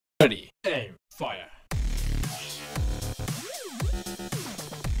Ready, aim, fire.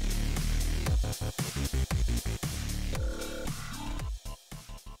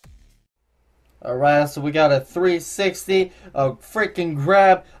 Alright, so we got a 360, a freaking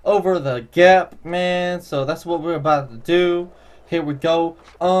grab over the gap, man. So that's what we're about to do. Here we go.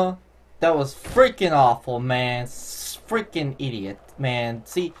 That was freaking awful, man. Freaking idiot, man.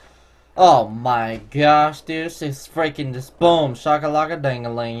 See, oh my gosh, dude. This is freaking just boom. Shakalaka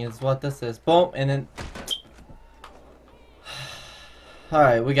dangaling is what this is. Boom, and then.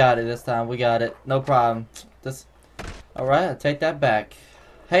 Alright, we got it this time. We got it. No problem. Alright, I'll take that back.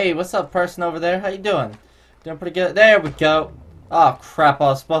 Hey, what's up, person over there? How you doing? Doing pretty good. There we go. Oh, crap. I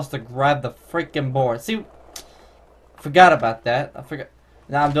was supposed to grab the freaking board. See, forgot about that. I forgot.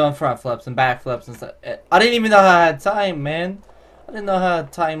 Now I'm doing front flips and back flips and stuff. I didn't even know how I had time, man. I didn't know how I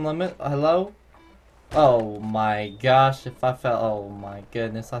had time limit. Hello? Oh, my gosh. If I fell... Oh, my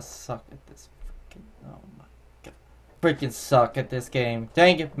goodness. I suck at this freaking... Oh, my God. Freaking suck at this game.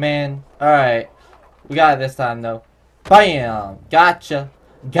 Dang it, man. Alright. We got it this time, though. Bam! Gotcha.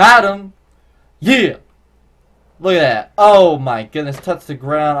 Got him! Yeah! Look at that. Oh my goodness. Touch the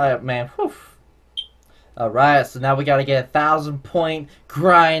ground. Man. Whew. Alright, so now we gotta get a 1,000-point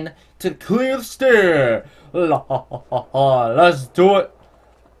grind to clear the stair. Let's do it.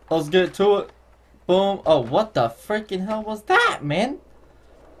 Let's get to it. Boom. Oh, what the freaking hell was that, man?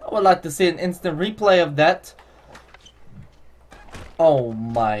 I would like to see an instant replay of that. Oh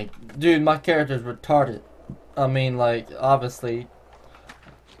my... Dude, my character's retarded. I mean, like, obviously...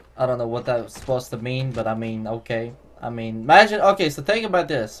 I don't know what that was supposed to mean, but I mean, okay. I mean, imagine, okay, so think about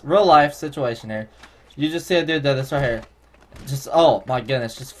this. Real life situation here. You just see a dude that is right here. Just, oh my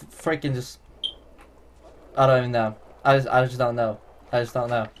goodness, just freaking just, I don't even know. I just don't know. I just don't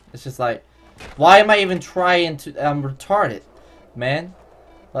know. It's just like, why am I even trying to, I'm retarded, man.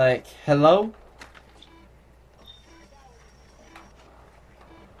 Like, hello?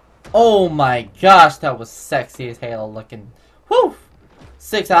 Oh my gosh, that was sexy as hell looking. Whew!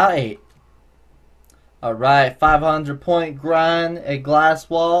 6 out of 8. Alright, 500-point grind, a glass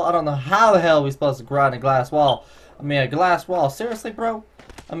wall. I don't know how the hell we're supposed to grind a glass wall. I mean, a glass wall. Seriously, bro?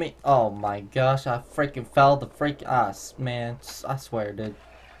 I mean, oh my gosh, I freaking fell the freaking ass, man. I swear, dude.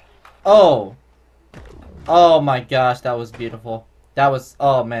 Oh. Oh my gosh, that was beautiful. That was,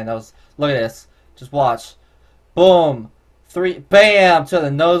 oh man, that was, look at this. Just watch. Boom. 3, bam, to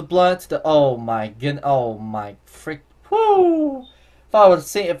the nose blunt. Oh my goodness. Oh my freak. Whoo.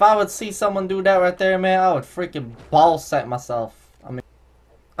 If I would see someone do that right there, man, I would freaking ball sack myself. I mean,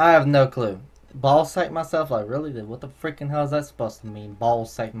 I have no clue. Ball sack myself? Like, really? What the freaking hell is that supposed to mean? Ball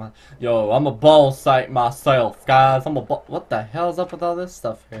sack my... Yo, I'm a ball sack myself, guys. What the hell's up with all this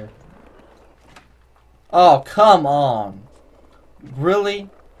stuff here? Oh, come on. Really?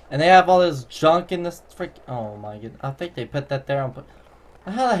 And they have all this junk in this freaking... Oh my god. I think they put that there on...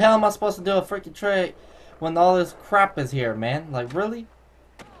 How the hell am I supposed to do a freaking trick when all this crap is here, man? Like, really?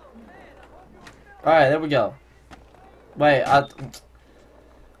 Alright, there we go. Wait,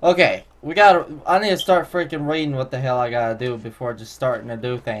 okay, I need to start freaking reading what the hell I gotta do before just starting to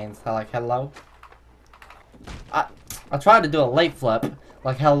do things. Like, hello? I tried to do a late flip.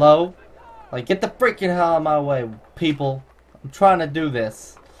 Like, hello? Like, get the freaking hell out of my way, people. I'm trying to do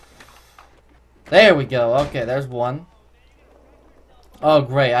this. There we go. Okay, there's one. Oh,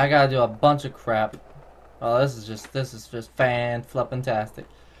 great. I gotta do a bunch of crap. Oh, this is just fan-flippin-tastic.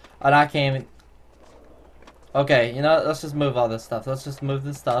 And I can't even... Okay, you know, let's just move all this stuff. Let's just move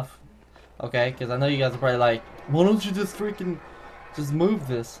this stuff. Okay, because I know you guys are probably like, why don't you just freaking... just move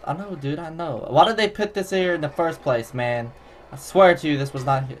this? I know, dude, I know. Why did they put this here in the first place, man? I swear to you, this was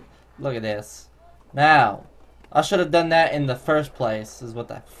not here. Look at this. Now, I should have done that in the first place, is what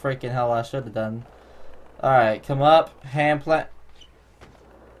the freaking hell I should have done. Alright, come up. Hand plant.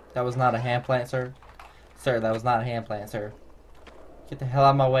 That was not a hand plant, sir. Sir, that was not a hand plant, sir. Get the hell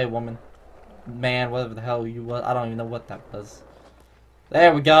out of my way, woman. Man, whatever the hell you was. I don't even know what that was.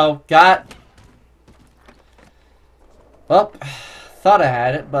 There we go. Got. Well, thought I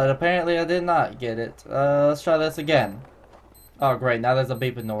had it, but apparently I did not get it. Let's try this again. Oh, great. Now there's a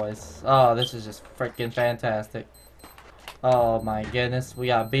beeping noise. Oh, this is just freaking fantastic. Oh, my goodness. We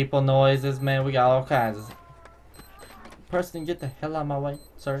got beeping noises, man. We got all kinds of... Person, get the hell out of my way,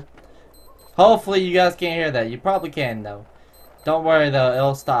 sir. Hopefully you guys can't hear that. You probably can, though. Don't worry, though.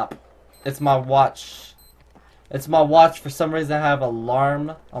 It'll stop. It's my watch. It's my watch. For some reason, I have an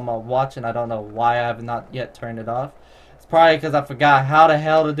alarm on my watch, and I don't know why I have not yet turned it off. It's probably because I forgot how the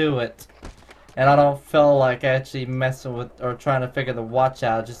hell to do it. And I don't feel like actually messing with or trying to figure the watch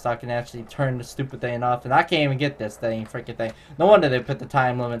out just so I can actually turn the stupid thing off. And I can't even get this freaking thing. No wonder they put the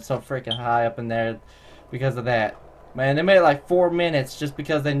time limit so freaking high up in there because of that. Man, they made it like 4 minutes just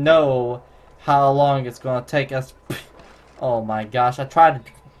because they know how long it's gonna take us. Oh my gosh, I tried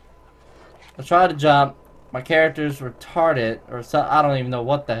to jump. My character's retarded or so, I don't even know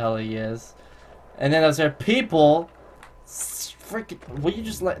what the hell he is. And then there's there people freaking, will you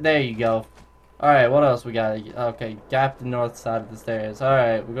just let, there you go. Alright, what else we got? Okay, gap the north side of the stairs.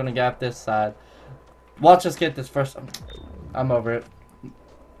 Alright, we're gonna gap this side. Watch us get this first. I'm over it.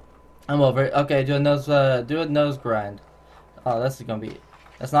 I'm over it. Okay, do a nose grind. Oh, this is gonna be,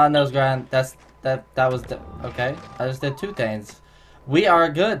 that's not a nose grind. That was okay. I just did 2 things. We are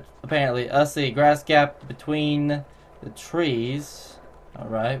good, apparently. Let's see, grass gap between the trees.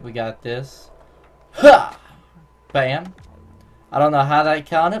 Alright, we got this. Ha! Bam. I don't know how that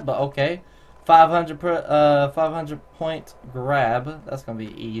counted, but okay. 500 point grab. That's gonna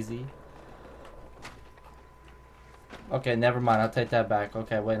be easy. Okay, never mind. I'll take that back.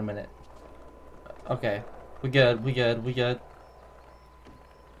 Okay, wait a minute. Okay, we good.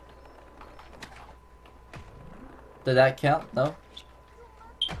 Did that count? No.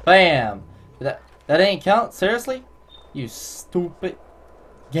 Bam. That ain't count? Seriously? You stupid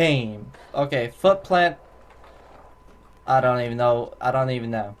game. Okay, foot plant. I don't even know.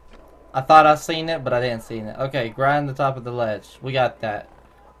 I thought I seen it, but I didn't see it. Okay, grind the top of the ledge. We got that.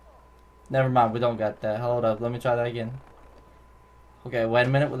 Never mind, we don't got that. Hold up, let me try that again. Okay, wait a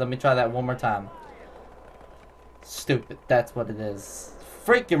minute. Let me try that one more time. Stupid. That's what it is.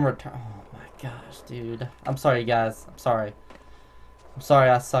 Freaking return. Oh my gosh, dude. I'm sorry, guys. I'm sorry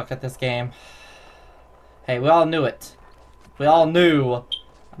I suck at this game. Hey, we all knew it. We all knew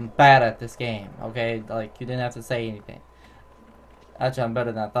I'm bad at this game, okay? Like, you didn't have to say anything. Actually, I'm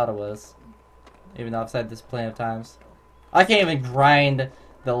better than I thought I was. Even though I've said this plenty of times. I can't even grind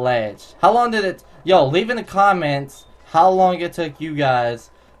the ledge. How long did it... Yo, leave in the comments how long it took you guys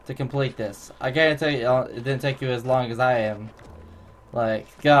to complete this. I guarantee you it didn't take you as long as I am.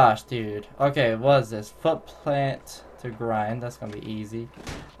 Like, gosh, dude. Okay, what is this? Foot plant to grind. That's gonna be easy.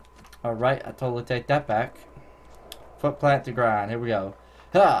 Alright, I totally take that back. Foot plant to grind. Here we go.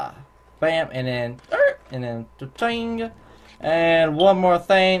 Ha! Bam, and then cha-ching. And one more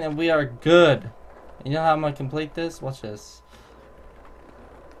thing, and we are good. You know how I'm gonna complete this? Watch this.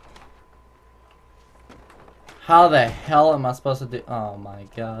 How the hell am I supposed to do? Oh my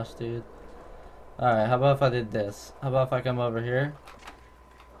gosh, dude. Alright, how about if I did this? How about if I come over here?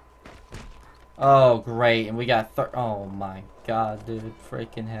 Oh, great. And we got oh my god, dude.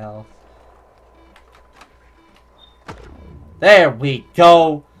 Freaking hell. There we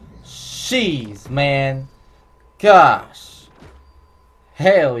go. Jeez, man. Gosh.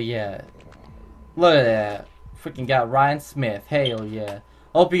 Hell yeah. Look at that. Freaking got Ryan Smith. Hell yeah.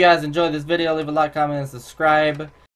 Hope you guys enjoyed this video. Leave a like, comment, and subscribe.